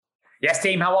Yes,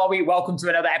 team, how are we? Welcome to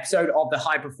another episode of the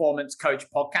High Performance Coach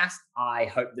podcast. I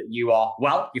hope that you are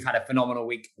well. You've had a phenomenal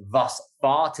week thus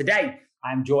far. Today,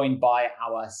 I'm joined by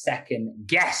our second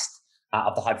guest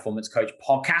of the High Performance Coach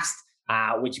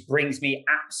podcast, which brings me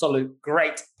absolute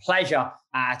great pleasure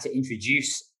to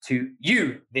introduce to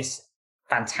you this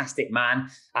fantastic man.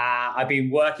 I've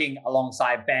been working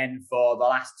alongside Ben for the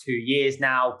last 2 years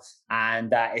now,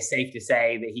 and it's safe to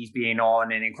say that he's been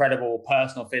on an incredible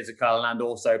personal, physical, and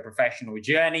also professional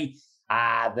journey.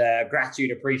 The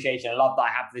gratitude, appreciation, and love that I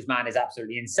have for this man is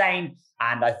absolutely insane.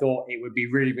 And I thought it would be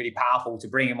really, really powerful to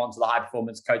bring him onto the High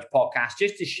Performance Coach podcast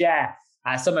just to share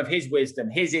some of his wisdom,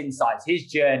 his insights, his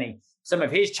journey, some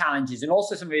of his challenges, and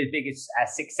also some of his biggest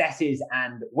successes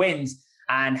and wins.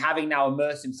 And having now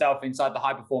immersed himself inside the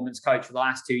High Performance Coach for the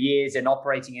last 2 years and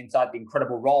operating inside the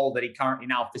incredible role that he currently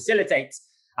now facilitates,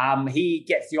 he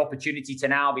gets the opportunity to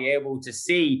now be able to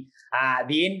see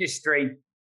the industry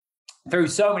through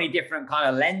so many different kind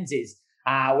of lenses,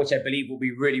 which I believe will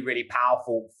be really, really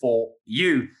powerful for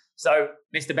you. So,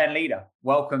 Mr. Ben Leeder,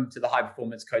 welcome to the High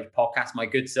Performance Coach podcast, my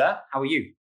good sir. How are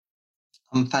you?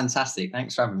 I'm fantastic.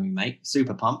 Thanks for having me, mate.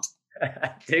 Super pumped.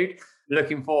 Dude,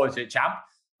 looking forward to it, champ.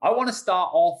 I want to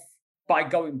start off by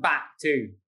going back to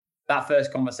that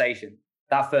first conversation,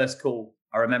 that first call.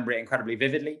 I remember it incredibly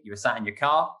vividly. You were sat in your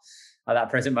car at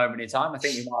that present moment in time. I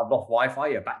think you might have lost Wi-Fi.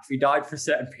 Your battery died for a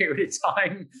certain period of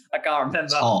time. I can't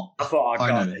remember. I thought, oh,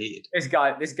 God,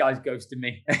 this guy's ghosted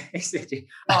me. He's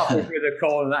halfway through the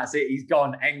call and that's it. He's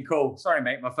gone. End call. Sorry,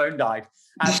 mate. My phone died.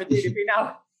 But dude,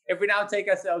 if we now take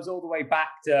ourselves all the way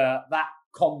back to that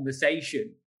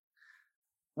conversation,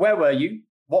 where were you?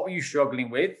 What were you struggling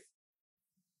with?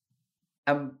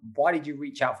 And why did you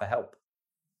reach out for help?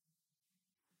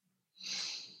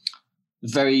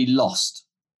 Very lost.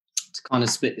 To kind of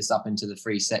split this up into the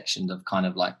 3 sections of kind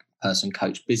of like person,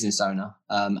 coach, business owner.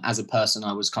 As a person,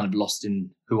 I was kind of lost in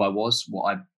who I was,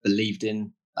 what I believed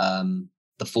in.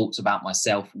 The thoughts about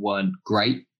myself weren't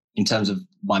great. In terms of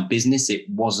my business, it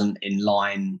wasn't in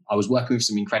line. I was working with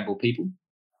some incredible people.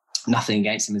 Nothing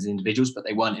against them as individuals, but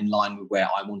they weren't in line with where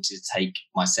I wanted to take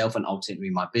myself and ultimately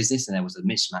my business. And there was a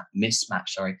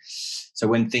mismatch. So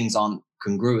when things aren't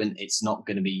congruent, it's not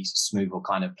going to be smooth or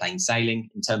kind of plain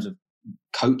sailing. In terms of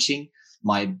coaching,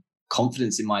 my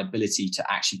confidence in my ability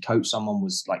to actually coach someone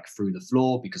was like through the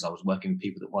floor because I was working with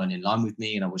people that weren't in line with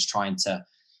me. And I was trying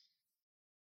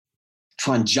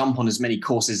and jump on as many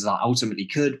courses as I ultimately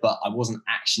could, but I wasn't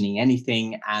actioning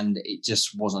anything. And it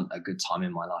just wasn't a good time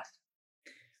in my life.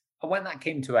 And when that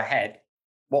came to a head,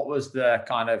 what was the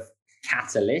kind of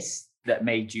catalyst that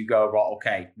made you go, right,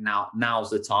 okay, now's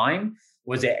the time?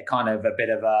 Was it kind of a bit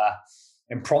of a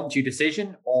impromptu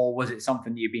decision, or was it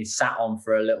something you've been sat on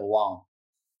for a little while?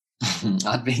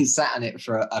 I'd been sat on it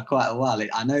for quite a while.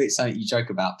 I know it's something you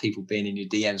joke about, people being in your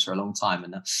DMs for a long time,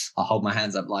 and I hold my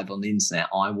hands up live on the internet.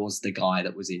 I was the guy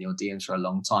that was in your DMs for a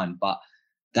long time, but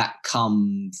that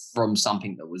come from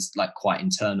something that was like quite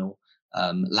internal.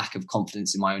 Lack of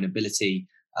confidence in my own ability,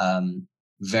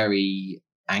 very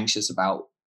anxious about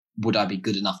would I be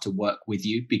good enough to work with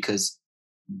you? Because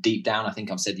deep down, I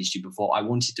think I've said this to you before, I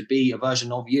wanted to be a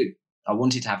version of you. I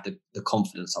wanted to have the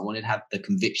confidence. I wanted to have the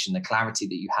conviction, the clarity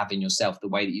that you have in yourself, the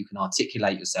way that you can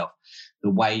articulate yourself,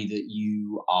 the way that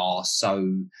you are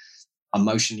so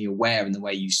emotionally aware and the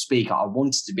way you speak. I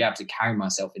wanted to be able to carry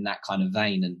myself in that kind of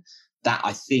vein. And that,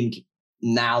 I think,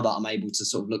 now that I'm able to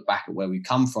sort of look back at where we've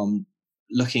come from,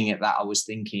 looking at that, I was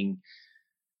thinking,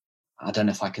 I don't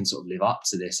know if I can sort of live up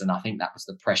to this. And I think that was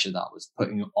the pressure that I was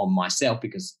putting on myself,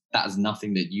 because that is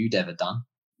nothing that you'd ever done.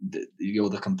 You're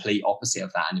the complete opposite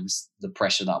of that. And it was the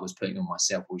pressure that I was putting on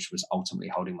myself, which was ultimately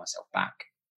holding myself back.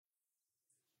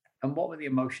 And what were the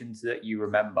emotions that you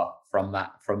remember from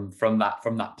that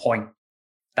point,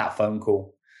 that phone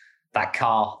call, that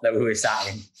car that we were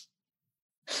sat in?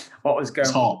 What was going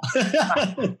on?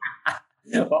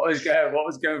 What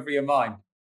was going through your mind?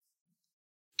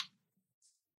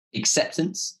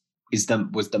 Acceptance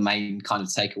was the main kind of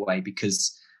takeaway,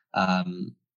 because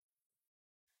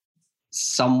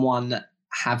someone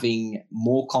having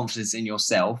more confidence in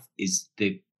yourself is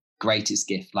the greatest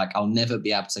gift. Like, I'll never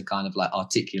be able to kind of like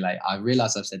articulate. I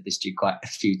realize I've said this to you quite a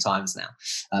few times now,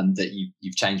 that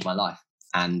you've changed my life,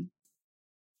 and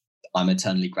I'm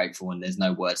eternally grateful. And there's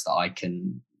no words that I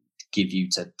can give you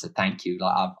to thank you.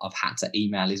 Like, I've had to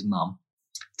email his mum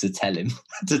to tell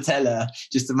her,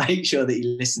 just to make sure that he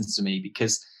listens to me,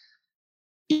 because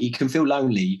you can feel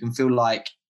lonely. You can feel like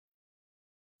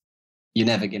you're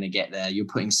never going to get there. You're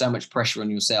putting so much pressure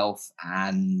on yourself,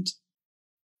 and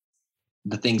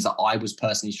the things that I was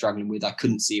personally struggling with, I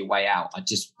couldn't see a way out. I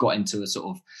just got into a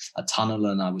sort of a tunnel,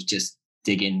 and I was just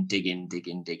digging.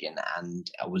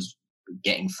 And I was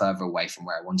getting further away from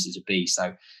where I wanted to be.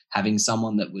 So having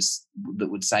someone that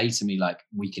would say to me, like,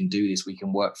 we can do this, we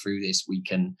can work through this, we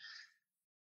can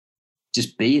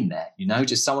just be in there,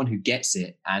 just someone who gets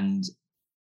it. And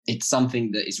it's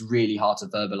something that is really hard to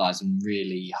verbalize and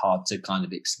really hard to kind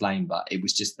of explain, but it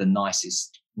was just the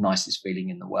nicest feeling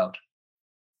in the world.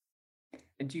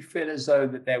 And do you feel as though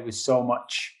that there was so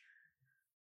much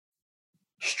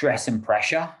stress and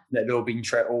pressure that they'll been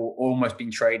almost been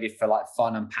traded for like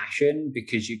fun and passion,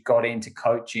 because you got into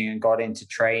coaching and got into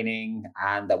training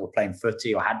and that were playing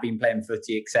footy or had been playing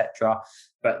footy, etc.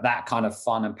 But that kind of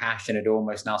fun and passion had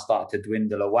almost now started to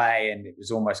dwindle away, and it was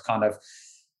almost kind of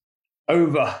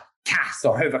overcast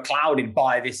or overclouded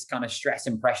by this kind of stress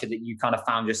and pressure that you kind of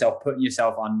found yourself putting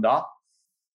yourself under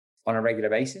on a regular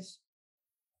basis?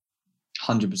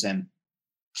 100%.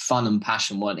 Fun and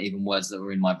passion weren't even words that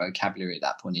were in my vocabulary at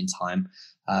that point in time.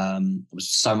 There was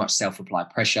so much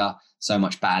self-applied pressure, so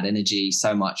much bad energy,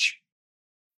 so much,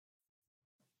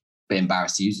 a bit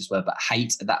embarrassed to use this word, but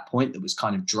hate at that point that was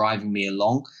kind of driving me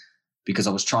along, because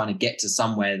I was trying to get to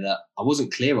somewhere that I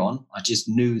wasn't clear on. I just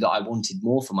knew that I wanted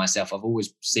more for myself. I've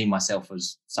always seen myself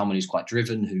as someone who's quite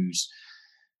driven, who's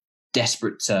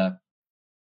desperate to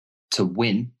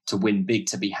win big,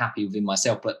 to be happy within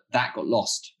myself. But that got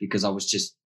lost because I was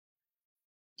just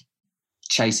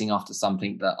chasing after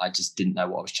something that I just didn't know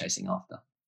what I was chasing after.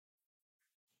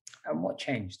 And what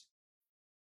changed?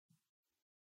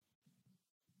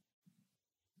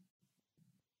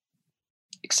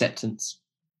 Acceptance,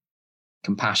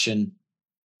 compassion,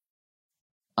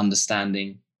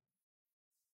 understanding,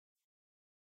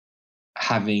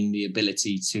 having the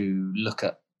ability to look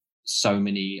at so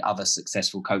many other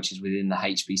successful coaches within the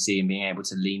HPC and being able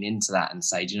to lean into that and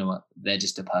say, do you know what, they're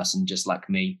just a person just like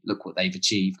me. Look what they've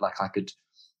achieved. Like, I could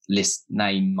list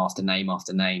name after name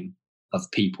after name of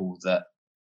people that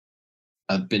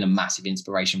have been a massive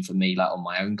inspiration for me, like on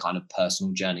my own kind of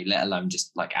personal journey, let alone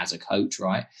just like as a coach,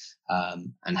 right?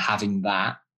 And having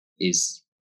that is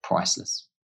priceless.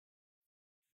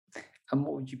 And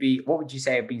what would you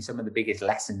say have been some of the biggest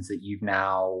lessons that you've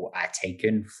now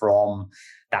taken from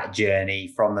that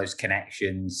journey, from those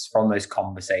connections, from those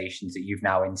conversations that you've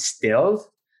now instilled,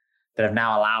 that have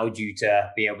now allowed you to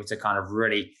be able to kind of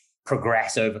really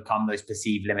progress, overcome those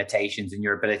perceived limitations, and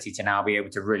your ability to now be able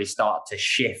to really start to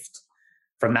shift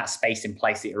from that space and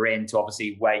place that you're in to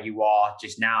obviously where you are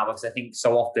just now? Because I think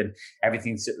so often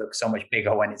everything looks so much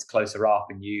bigger when it's closer up,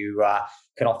 and you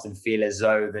can often feel as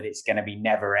though that it's going to be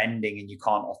never ending, and you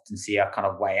can't often see a kind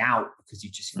of way out because you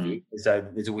just feel as though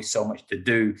there's always so much to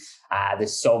do.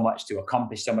 There's so much to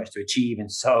accomplish, so much to achieve.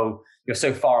 And so you're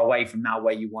so far away from now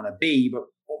where you want to be. But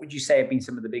what would you say have been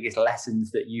some of the biggest lessons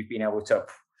that you've been able to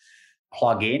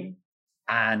plug in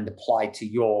and apply to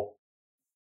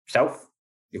yourself,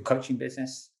 your coaching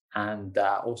business, and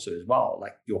also as well,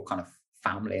 like your kind of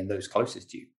family and those closest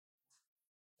to you?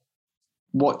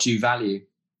 What do you value?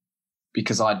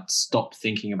 Because I'd stopped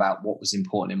thinking about what was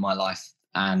important in my life,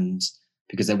 and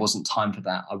because there wasn't time for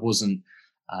that. I wasn't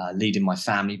leading my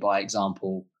family by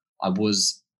example.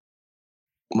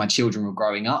 My children were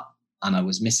growing up and I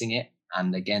was missing it.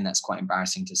 And again, that's quite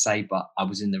embarrassing to say, but I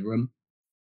was in the room,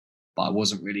 but I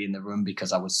wasn't really in the room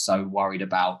because I was so worried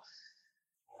about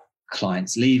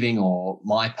clients leaving or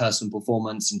my personal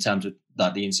performance in terms of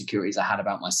the insecurities I had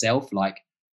about myself. Like,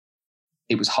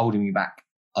 it was holding me back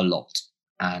a lot.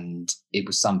 And it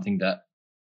was something that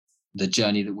the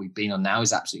journey that we've been on now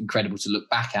is absolutely incredible to look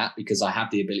back at, because I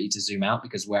have the ability to zoom out,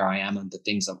 because where I am and the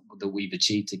things that we've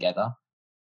achieved together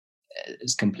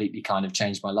has completely kind of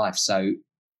changed my life. So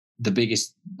the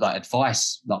biggest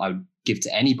advice that I would give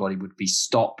to anybody would be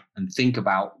stop and think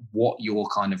about what your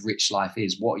kind of rich life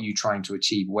is. What are you trying to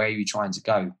achieve? Where are you trying to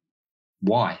go?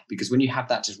 Why? Because when you have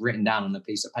that just written down on a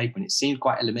piece of paper, and it seems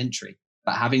quite elementary,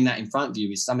 but having that in front of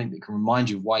you is something that can remind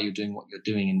you of why you're doing what you're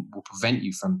doing and will prevent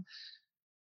you from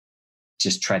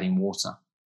just treading water.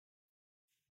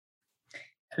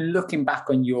 Looking back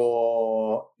on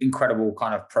your incredible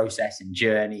kind of process and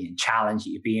journey and challenge that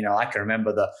you've been on, I can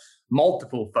remember the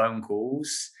multiple phone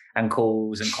calls and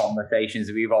conversations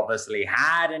that we've obviously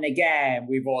had. And again,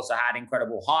 we've also had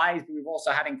incredible highs, but we've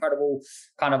also had incredible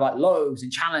kind of like lows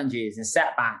and challenges and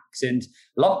setbacks and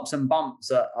lumps and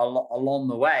bumps along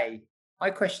the way. My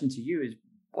question to you is,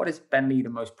 what is Ben Leeder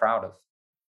most proud of?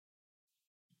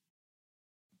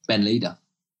 Ben Leeder.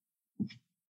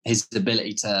 His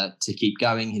ability to keep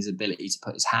going, his ability to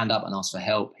put his hand up and ask for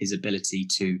help, his ability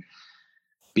to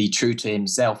be true to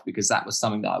himself, because that was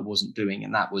something that I wasn't doing.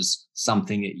 And that was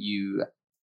something that you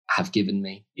have given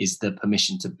me, is the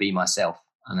permission to be myself.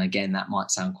 And again, that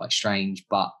might sound quite strange,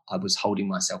 but I was holding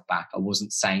myself back. I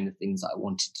wasn't saying the things that I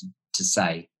wanted to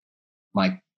say.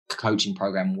 My coaching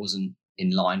program wasn't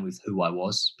in line with who I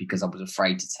was because I was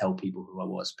afraid to tell people who I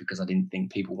was because I didn't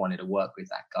think people wanted to work with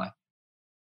that guy.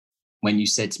 When you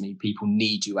said to me, people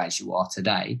need you as you are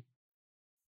today,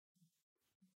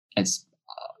 it's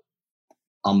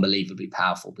unbelievably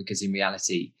powerful, because in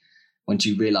reality, once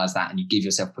you realize that and you give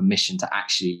yourself permission to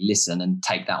actually listen and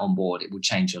take that on board, it will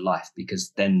change your life,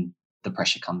 because then the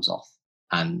pressure comes off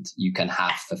and you can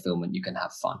have fulfillment, you can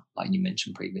have fun, like you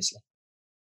mentioned previously.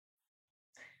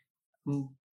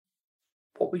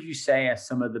 What would you say are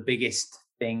some of the biggest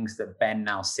things that Ben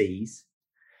now sees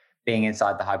being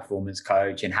inside the high performance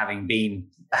coach and having been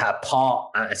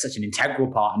such an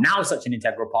integral part, and now such an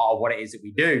integral part of what it is that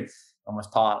we do,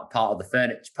 almost part of the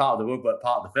furniture, part of the woodwork,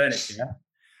 part of the furniture?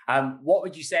 What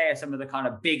would you say are some of the kind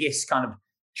of biggest kind of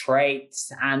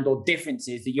traits and or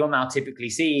differences that you'll now typically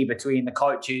see between the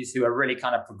coaches who are really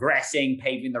kind of progressing,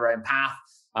 paving their own path,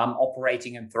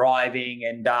 operating and thriving,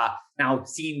 and now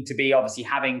seem to be obviously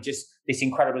having just this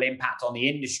incredible impact on the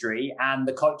industry, and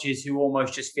the coaches who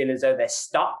almost just feel as though they're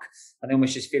stuck and they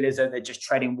almost just feel as though they're just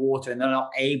treading water and they're not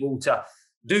able to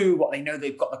do what they know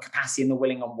they've got the capacity and the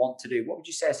willing and want to do? What would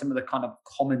you say are some of the kind of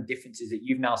common differences that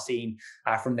you've now seen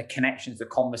from the connections, the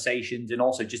conversations, and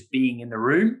also just being in the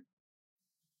room?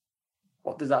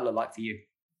 What does that look like for you?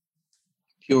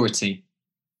 Purity.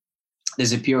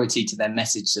 There's a purity to their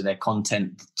message, to their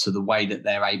content, to the way that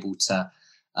they're able to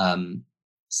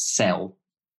sell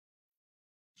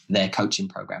their coaching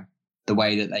program, the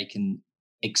way that they can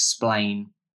explain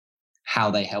how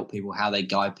they help people, how they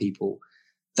guide people.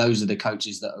 Those are the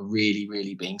coaches that are really,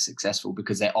 really being successful,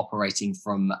 because they're operating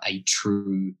from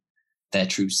their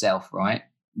true self, right?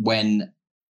 When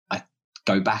I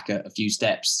go back a few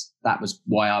steps, that was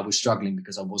why I was struggling,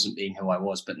 because I wasn't being who I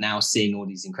was. But now seeing all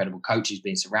these incredible coaches,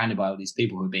 being surrounded by all these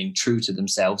people who are being true to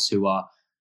themselves,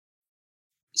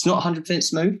 it's not 100%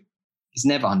 smooth. It's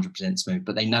never 100% smooth,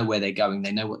 but they know where they're going.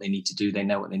 They know what they need to do. They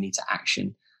know what they need to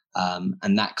action.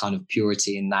 And that kind of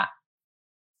purity and that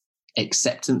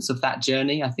acceptance of that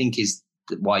journey, I think, is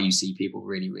why you see people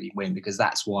really, really win, because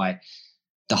that's why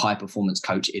the high performance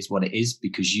coach is what it is,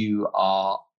 because you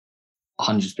are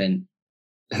 100%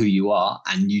 who you are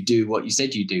and you do what you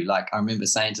said you do. Like, I remember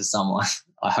saying to someone,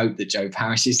 I hope that Joe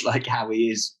Parrish is like how he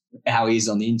is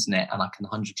on the internet, and I can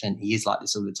 100%, he is like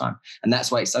this all the time. And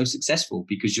that's why it's so successful,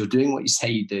 because you're doing what you say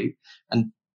you do,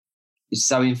 and it's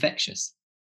so infectious.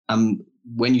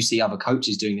 When you see other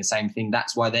coaches doing the same thing,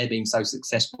 that's why they're being so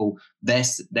successful. Their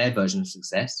version of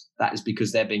success, that is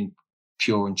because they're being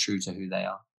pure and true to who they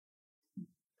are.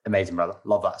 Amazing, brother.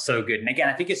 Love that. So good. And again,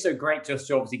 I think it's so great just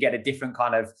to obviously get a different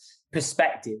kind of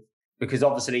perspective, because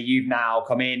obviously you've now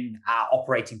come in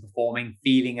operating, performing,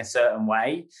 feeling a certain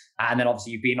way. And then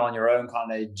obviously you've been on your own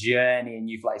kind of journey, and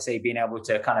you've, like I say, been able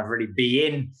to kind of really be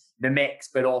in the mix,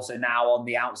 but also now on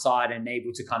the outside and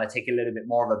able to kind of take a little bit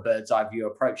more of a bird's eye view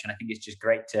approach. And I think it's just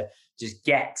great to just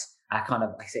get a kind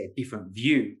of, like I say, a different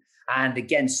view. And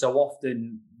again, so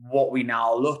often what we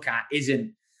now look at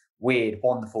isn't weird,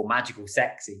 wonderful, magical,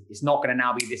 sexy. It's not going to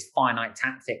now be this finite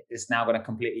tactic that's now going to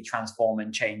completely transform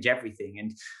and change everything.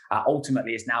 And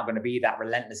ultimately, it's now going to be that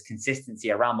relentless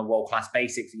consistency around the world-class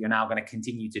basics that you're now going to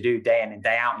continue to do day in and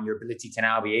day out, and your ability to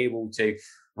now be able to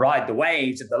ride the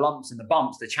waves of the lumps and the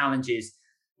bumps, the challenges,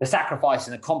 the sacrifices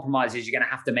and the compromises you're going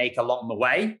to have to make along the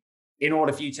way in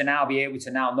order for you to now be able to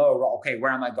now know, right, okay,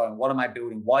 where am I going? What am I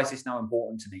building? Why is this now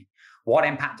important to me? What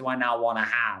impact do I now want to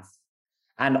have?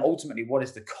 And ultimately, what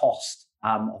is the cost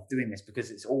of doing this?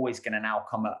 Because it's always going to now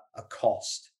come at a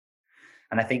cost.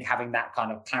 And I think having that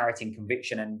kind of clarity and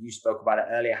conviction, and you spoke about it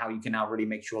earlier, how you can now really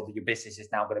make sure that your business is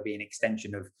now going to be an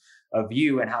extension of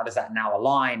you, and how does that now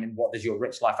align, and what does your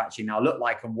rich life actually now look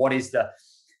like, and what is the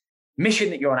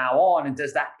mission that you're now on, and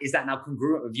is that now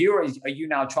congruent with you, or are you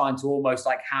now trying to almost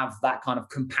like have that kind of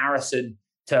comparison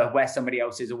to where somebody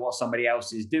else is or what somebody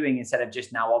else is doing, instead of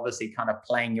just now obviously kind of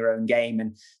playing your own game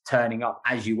and turning up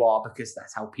as you are, because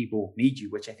that's how people need you,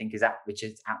 which I think is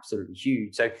absolutely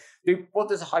huge. So what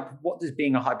does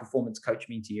being a high performance coach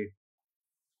mean to you?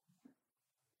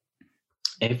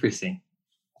 Everything.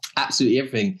 Absolutely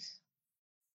everything.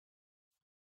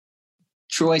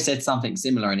 Troy said something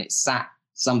similar, and it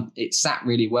sat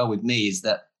really well with me, is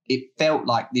that it felt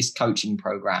like this coaching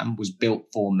program was built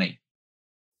for me.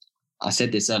 I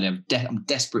said this earlier, I'm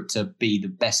desperate to be the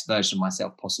best version of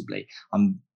myself possibly.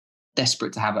 I'm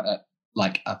desperate to have a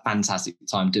fantastic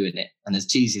time doing it. And as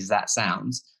cheesy as that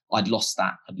sounds, I'd lost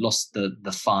that. I'd lost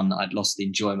the fun. I'd lost the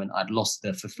enjoyment. I'd lost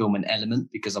the fulfillment element,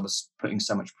 because I was putting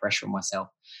so much pressure on myself.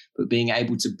 But being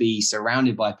able to be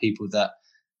surrounded by people that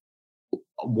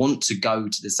want to go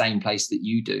to the same place that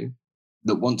you do,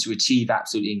 that want to achieve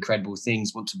absolutely incredible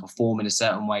things, want to perform in a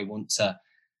certain way, want to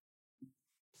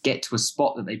get to a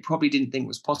spot that they probably didn't think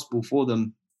was possible for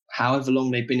them, however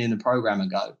long they've been in the program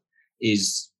ago,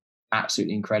 is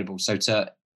absolutely incredible. So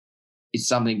it's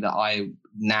something that I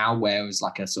now wear as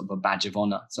like a sort of a badge of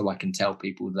honor, so I can tell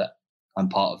people that I'm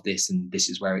part of this and this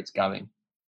is where it's going.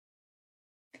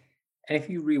 And if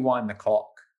you rewind the clock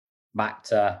back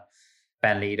to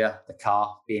Ben Leeder, the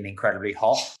car being incredibly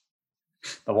hot,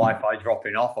 the Wi-Fi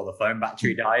dropping off or the phone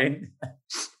battery dying,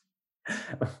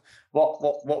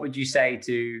 what would you say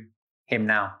to him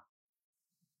now?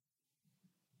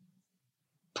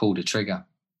 Pull the trigger.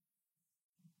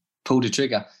 Pull the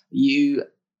trigger. You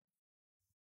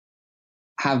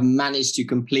have managed to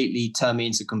completely turn me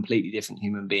into a completely different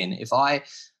human being. If I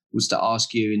was to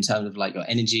ask you in terms of like your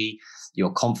energy,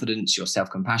 your confidence, your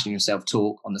self-compassion, your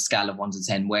self-talk on the scale of 1 to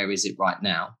 10, where is it right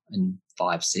now? And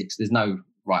 5, 6, there's no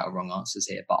right or wrong answers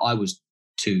here, but I was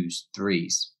 2s,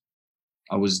 3s.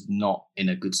 I was not in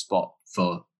a good spot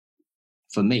for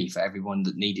me, for everyone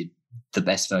that needed the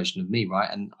best version of me, right?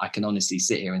 And I can honestly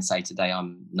sit here and say today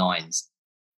I'm 9s,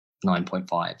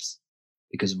 9.5s,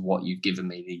 because of what you've given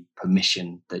me, the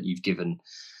permission that you've given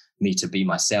me to be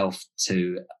myself,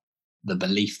 to the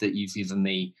belief that you've given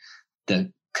me,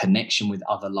 the connection with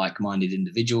other like-minded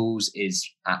individuals is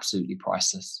absolutely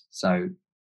priceless. So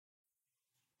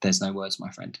there's no words,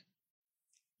 my friend.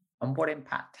 And what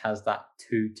impact has that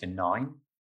 2 to 9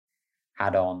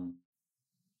 had on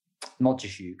not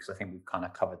just you, because I think we've kind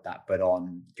of covered that, but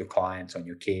on your clients, on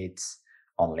your kids,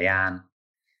 on Leanne?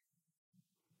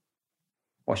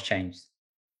 What's changed?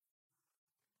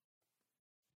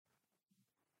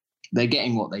 They're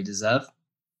getting what they deserve.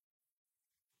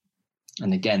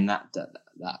 And again, that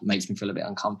makes me feel a bit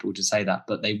uncomfortable to say that,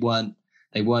 but they weren't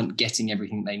getting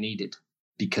everything they needed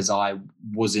because I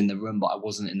was in the room, but I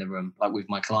wasn't in the room. Like with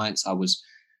my clients, I was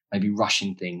maybe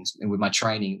rushing things. And with my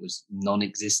training, it was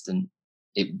non-existent.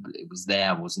 It was there.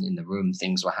 I wasn't in the room.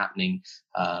 Things were happening.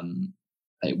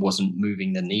 It wasn't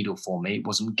moving the needle for me. It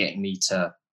wasn't getting me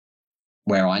to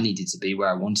where I needed to be, where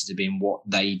I wanted to be, and what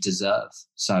they deserve.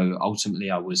 So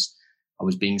ultimately, I was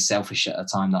being selfish at a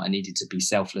time that I needed to be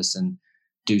selfless and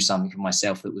do something for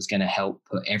myself that was going to help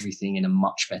put everything in a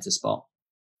much better spot.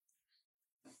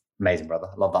 Amazing, brother.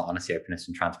 I love that honesty, openness,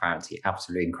 and transparency.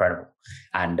 Absolutely incredible.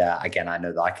 And again, I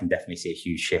know that I can definitely see a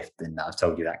huge shift, and I've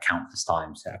told you that countless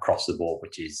times across the board,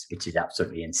 which is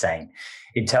absolutely insane.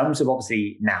 In terms of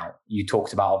obviously now, you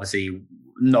talked about obviously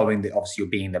knowing that obviously you're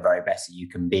being the very best that you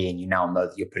can be, and you now know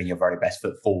that you're putting your very best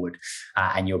foot forward,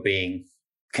 and you're being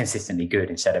consistently good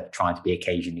instead of trying to be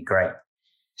occasionally great.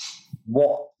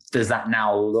 What does that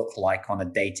now look like on a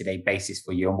day-to-day basis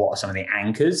for you, and what are some of the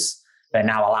anchors that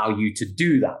now allow you to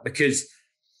do that? Because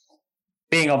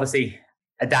being obviously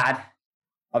a dad,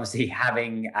 obviously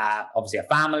having obviously a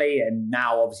family, and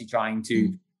now obviously trying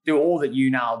to do all that you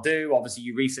now do. Obviously,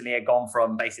 you recently had gone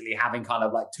from basically having kind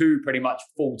of like 2 pretty much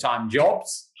full-time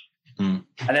jobs, and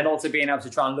then also being able to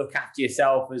try and look after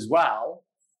yourself as well.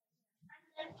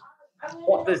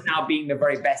 What does now being the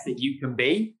very best that you can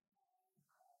be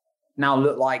now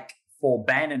look like for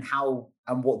Ben, and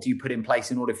what do you put in place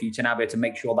in order for you to now be able to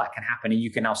make sure that can happen, and you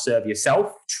can now serve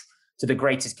yourself to the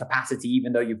greatest capacity,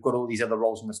 even though you've got all these other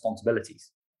roles and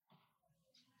responsibilities?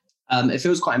 It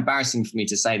feels quite embarrassing for me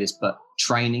to say this, but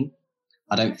training,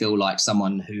 I don't feel like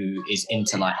someone who is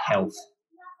into like health.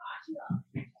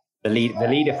 The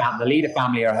Leeder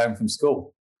family are home from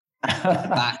school.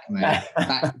 Back, man.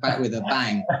 Back with a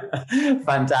bang.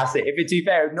 Fantastic. If it's too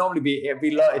fair, it'd be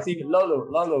it's even Lolo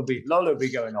will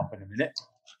be going off in a minute.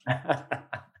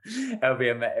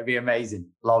 It'll be amazing.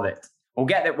 Love it. We'll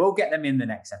get them in the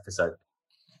next episode.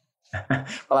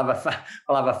 We'll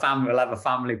have a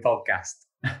family podcast.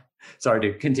 Sorry,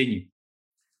 dude, continue.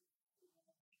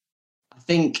 I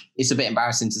think it's a bit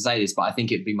embarrassing to say this, but I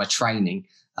think it'd be my training,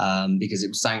 because it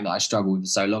was something that I struggled with for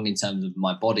so long in terms of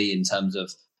my body, in terms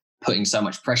of putting so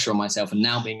much pressure on myself, and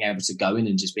now being able to go in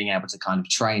and just being able to kind of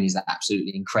train is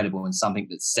absolutely incredible, and something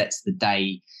that sets the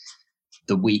day,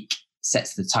 the week,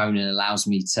 sets the tone, and allows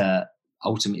me to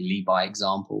ultimately lead by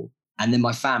example. And then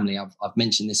my family, I've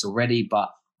mentioned this already, but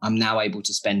I'm now able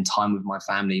to spend time with my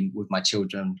family, with my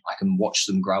children. I can watch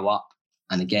them grow up.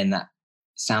 And again, that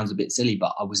sounds a bit silly,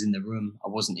 but I was in the room. I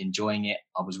wasn't enjoying it.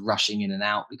 I was rushing in and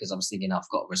out because I was thinking, I've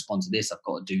got to respond to this. I've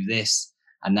got to do this.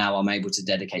 And now I'm able to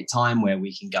dedicate time where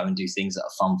we can go and do things that are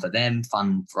fun for them,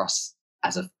 fun for us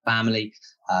as a family.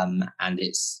 And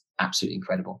it's absolutely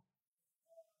incredible.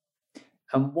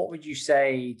 And what would you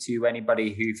say to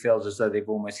anybody who feels as though they've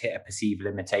almost hit a perceived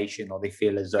limitation, or they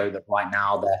feel as though that right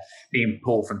now they're being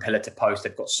pulled from pillar to post,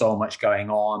 they've got so much going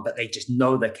on, but they just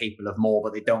know they're capable of more,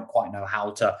 but they don't quite know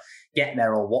how to get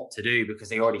there or what to do because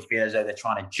they already feel as though they're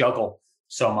trying to juggle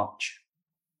so much?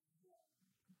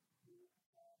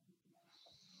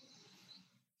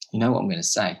 You know what I'm going to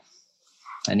say?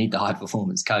 I need the high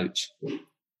performance coach.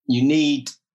 You need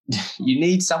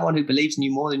someone who believes in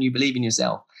you more than you believe in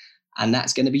yourself. And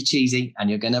that's going to be cheesy and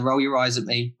you're going to roll your eyes at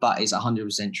me, but it's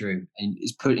 100% true. And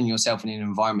it's putting yourself in an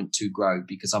environment to grow,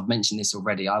 because I've mentioned this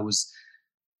already. I was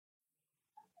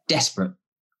desperate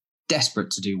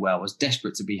to do well. I was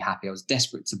desperate to be happy. I was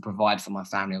desperate to provide for my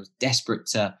family. I was desperate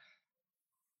to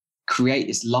create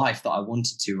this life that I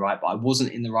wanted to, right? But I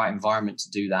wasn't in the right environment to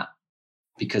do that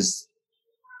because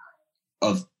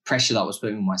of pressure that I was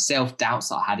putting on myself, doubts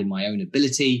that I had in my own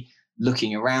ability,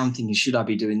 looking around thinking, should I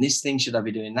be doing this thing? Should I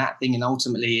be doing that thing? And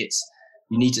ultimately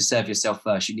you need to serve yourself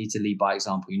first. You need to lead by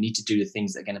example. You need to do the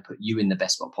things that are going to put you in the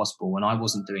best spot possible. And I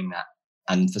wasn't doing that.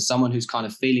 And for someone who's kind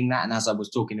of feeling that, and as I was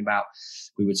talking about,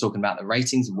 we were talking about the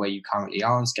ratings of where you currently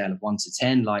are on a scale of 1 to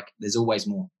 10, like there's always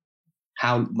more.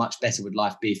 How much better would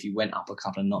life be if you went up a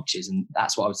couple of notches? And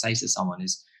that's what I would say to someone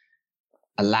is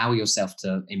allow yourself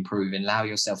to improve and allow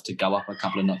yourself to go up a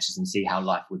couple of notches and see how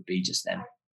life would be just then.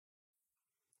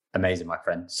 Amazing, my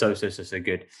friend. So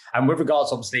good. And with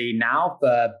regards, obviously, now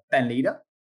for Ben Leeder,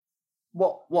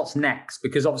 what's next?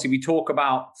 Because obviously we talk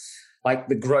about like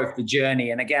the growth, the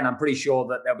journey. And again, I'm pretty sure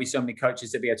that there'll be so many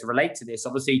coaches that be able to relate to this.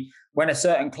 Obviously, when a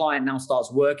certain client now starts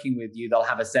working with you, they'll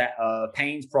have a set of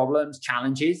pains, problems,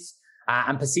 challenges,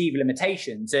 and perceived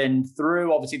limitations. And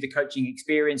through obviously the coaching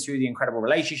experience, through the incredible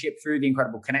relationship, through the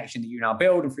incredible connection that you now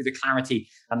build, and through the clarity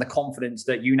and the confidence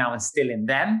that you now instill in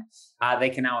them, they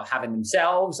can now have in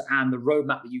themselves, and the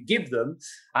roadmap that you give them,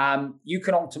 you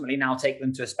can ultimately now take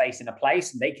them to a space and a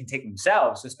place, and they can take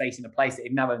themselves to a space and a place that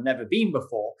they've never been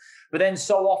before. But then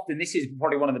so often, this is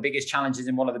probably one of the biggest challenges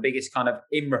and one of the biggest kind of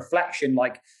in reflection,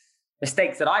 like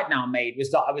mistakes that I'd now made, was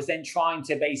that I was then trying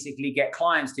to basically get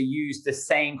clients to use the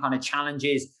same kind of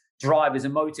challenges, drivers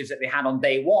and motives that they had on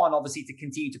day one, obviously to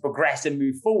continue to progress and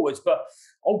move forwards. But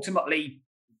ultimately,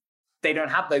 they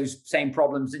don't have those same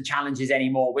problems and challenges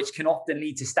anymore, which can often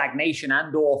lead to stagnation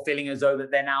and or feeling as though that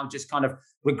they're now just kind of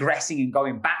regressing and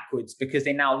going backwards because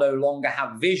they now no longer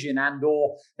have vision, and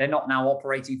or they're not now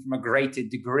operating from a greater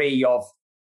degree of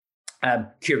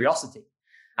curiosity,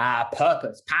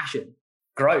 purpose, passion,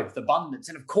 growth, abundance.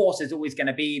 And of course, there's always going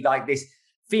to be like this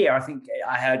fear. I think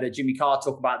I heard Jimmy Carr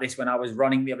talk about this when I was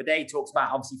running the other day. He talks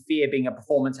about obviously fear being a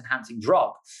performance enhancing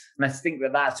drug. And I think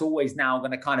that that's always now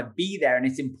going to kind of be there, and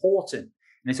it's important.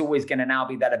 And it's always going to now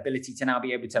be that ability to now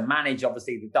be able to manage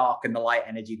obviously the dark and the light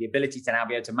energy, the ability to now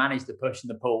be able to manage the push and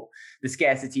the pull, the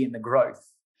scarcity and the growth.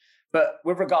 But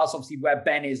with regards obviously where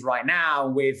Ben is right now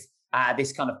with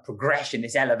this kind of progression,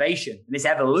 this elevation, and this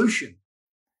evolution,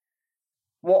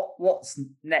 what's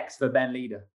next for Ben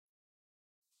Leeder?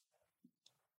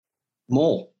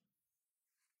 More.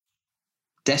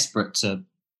 Desperate to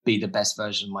be the best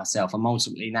version of myself. I'm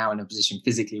ultimately now in a position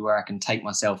physically where I can take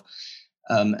myself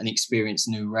and experience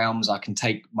new realms. I can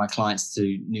take my clients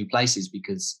to new places,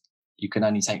 because you can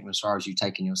only take them as far as you've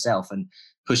taken yourself, and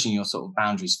pushing your sort of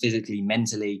boundaries physically,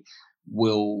 mentally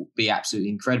will be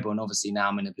absolutely incredible. And obviously now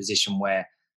I'm in a position where,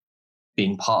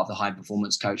 being part of the high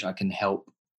performance coach, I can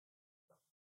help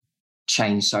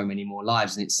change so many more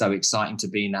lives. And it's so exciting to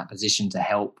be in that position to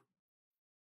help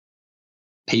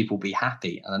people be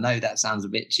happy. And I know that sounds a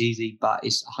bit cheesy, but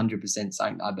it's 100%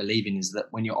 something I believe in, is that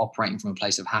when you're operating from a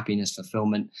place of happiness,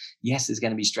 fulfillment, yes, there's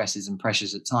going to be stresses and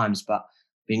pressures at times, but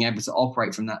being able to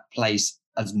operate from that place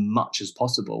as much as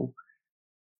possible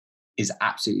is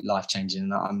absolutely life-changing.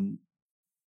 And I'm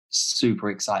super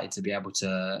excited to be able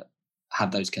to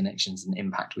have those connections and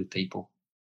impact with people.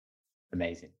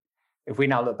 Amazing. If we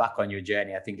now look back on your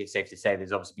journey, I think it's safe to say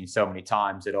there's obviously been so many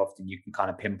times that often you can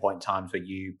kind of pinpoint times where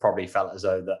you probably felt as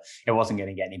though that it wasn't going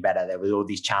to get any better. There was all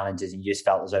these challenges and you just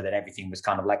felt as though that everything was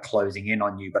kind of like closing in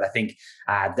on you. But I think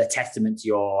the testament to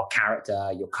your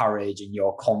character, your courage and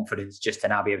your confidence just to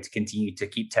now be able to continue to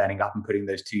keep turning up and putting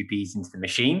those two peas into the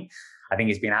machine, I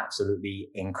think it's been absolutely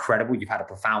incredible. You've had a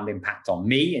profound impact on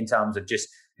me in terms of just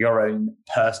your own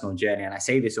personal journey. And I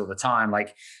say this all the time,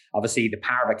 like obviously the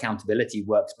power of accountability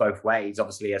works both ways.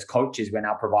 Obviously as coaches, we're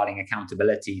now providing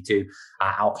accountability to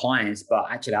our clients, but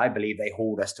actually I believe they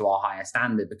hold us to our higher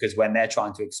standard, because when they're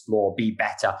trying to explore, be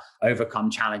better,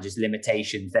 overcome challenges,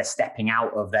 limitations, they're stepping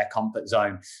out of their comfort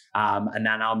zone. And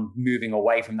then I'm moving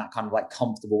away from that kind of like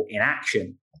comfortable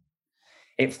inaction.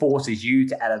 It forces you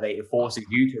to elevate, it forces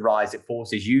you to rise, it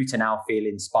forces you to now feel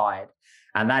inspired.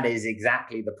 And that is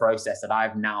exactly the process that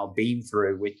I've now been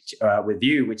through, which with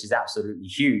you, which is absolutely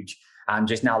huge. I'm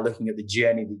just now looking at the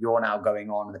journey that you're now going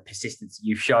on and the persistence that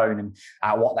you've shown and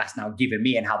what that's now given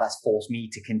me and how that's forced me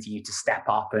to continue to step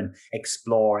up and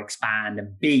explore, expand,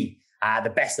 and be the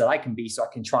best that I can be, so I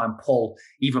can try and pull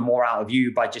even more out of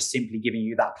you by just simply giving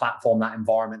you that platform, that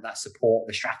environment, that support,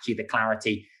 the strategy, the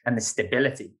clarity, and the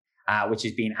stability, which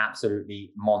has been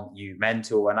absolutely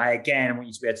monumental. And I, again, want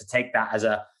you to be able to take that as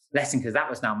a lesson, because that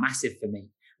was now massive for me.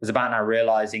 It was about now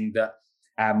realizing that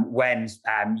when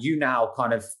you now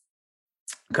kind of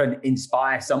can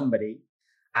inspire somebody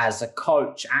as a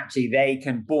coach, actually they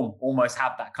can, boom, almost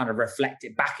have that kind of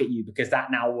reflected back at you, because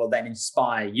that now will then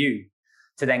inspire you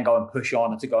to then go and push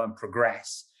on and to go and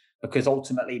progress. Because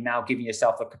ultimately now giving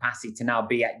yourself a capacity to now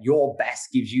be at your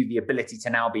best gives you the ability to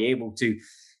now be able to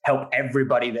help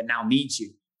everybody that now needs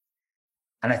you.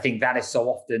 And I think that is so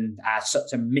often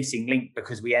such a missing link,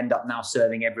 because we end up now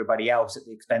serving everybody else at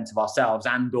the expense of ourselves,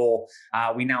 or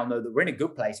we now know that we're in a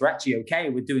good place. We're actually okay.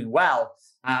 We're doing well.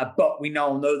 But we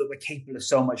now know that we're capable of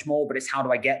so much more. But it's, how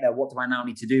do I get there? What do I now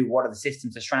need to do? What are the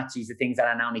systems, the strategies, the things that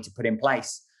I now need to put in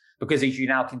place? Because as you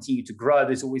now continue to grow,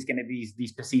 there's always going to be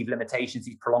these perceived limitations,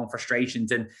 these prolonged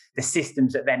frustrations, and the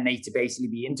systems that then need to basically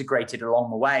be integrated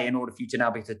along the way in order for you to now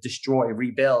be able to destroy,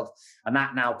 rebuild. And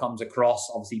that now comes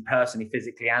across, obviously, personally,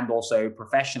 physically, and also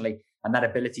professionally. And that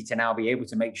ability to now be able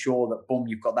to make sure that, boom,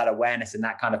 you've got that awareness and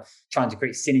that kind of trying to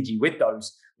create synergy with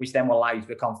those, which then will allow you to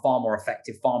become far more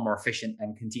effective, far more efficient,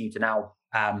 and continue to now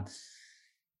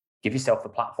give yourself the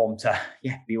platform to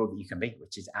be all that you can be,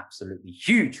 which is absolutely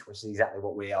huge, which is exactly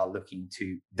what we are looking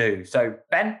to do. So,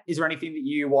 Ben, is there anything that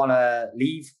you want to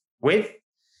leave with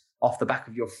off the back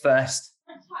of your first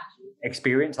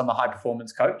experience on the High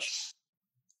Performance Coach?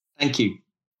 Thank you.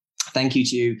 Thank you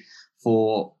to you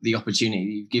for the opportunity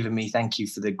you've given me. Thank you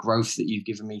for the growth that you've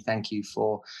given me. Thank you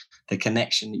for the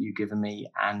connection that you've given me.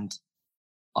 And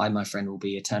I, my friend, will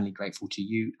be eternally grateful to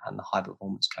you and the High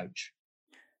Performance Coach.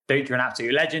 Dude, you're an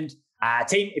absolute legend.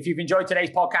 Team, if you've enjoyed today's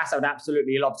podcast, I would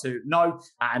absolutely love to know.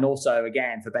 And also,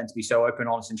 again, for Ben to be so open,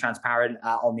 honest, and transparent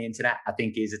on the internet, I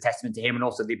think is a testament to him, and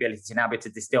also the ability to now be able to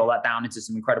distill that down into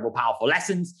some incredible, powerful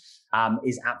lessons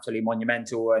is absolutely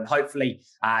monumental. And hopefully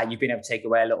you've been able to take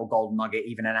away a little golden nugget,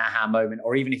 even an aha moment,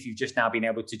 or even if you've just now been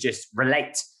able to just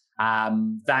relate.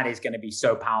 That is going to be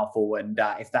so powerful. And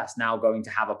if that's now going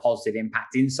to have a positive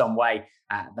impact in some way,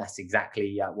 that's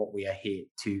exactly what we are here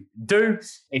to do.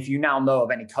 If you now know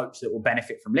of any coach that will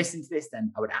benefit from listening to this,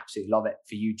 then I would absolutely love it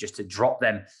for you just to drop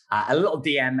them a little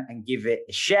DM and give it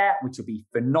a share, which will be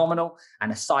phenomenal.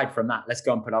 And aside from that, let's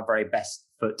go and put our very best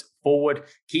foot forward.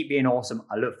 Keep being awesome.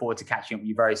 I look forward to catching up with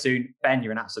you very soon. Ben,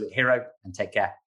 you're an absolute hero, and take care.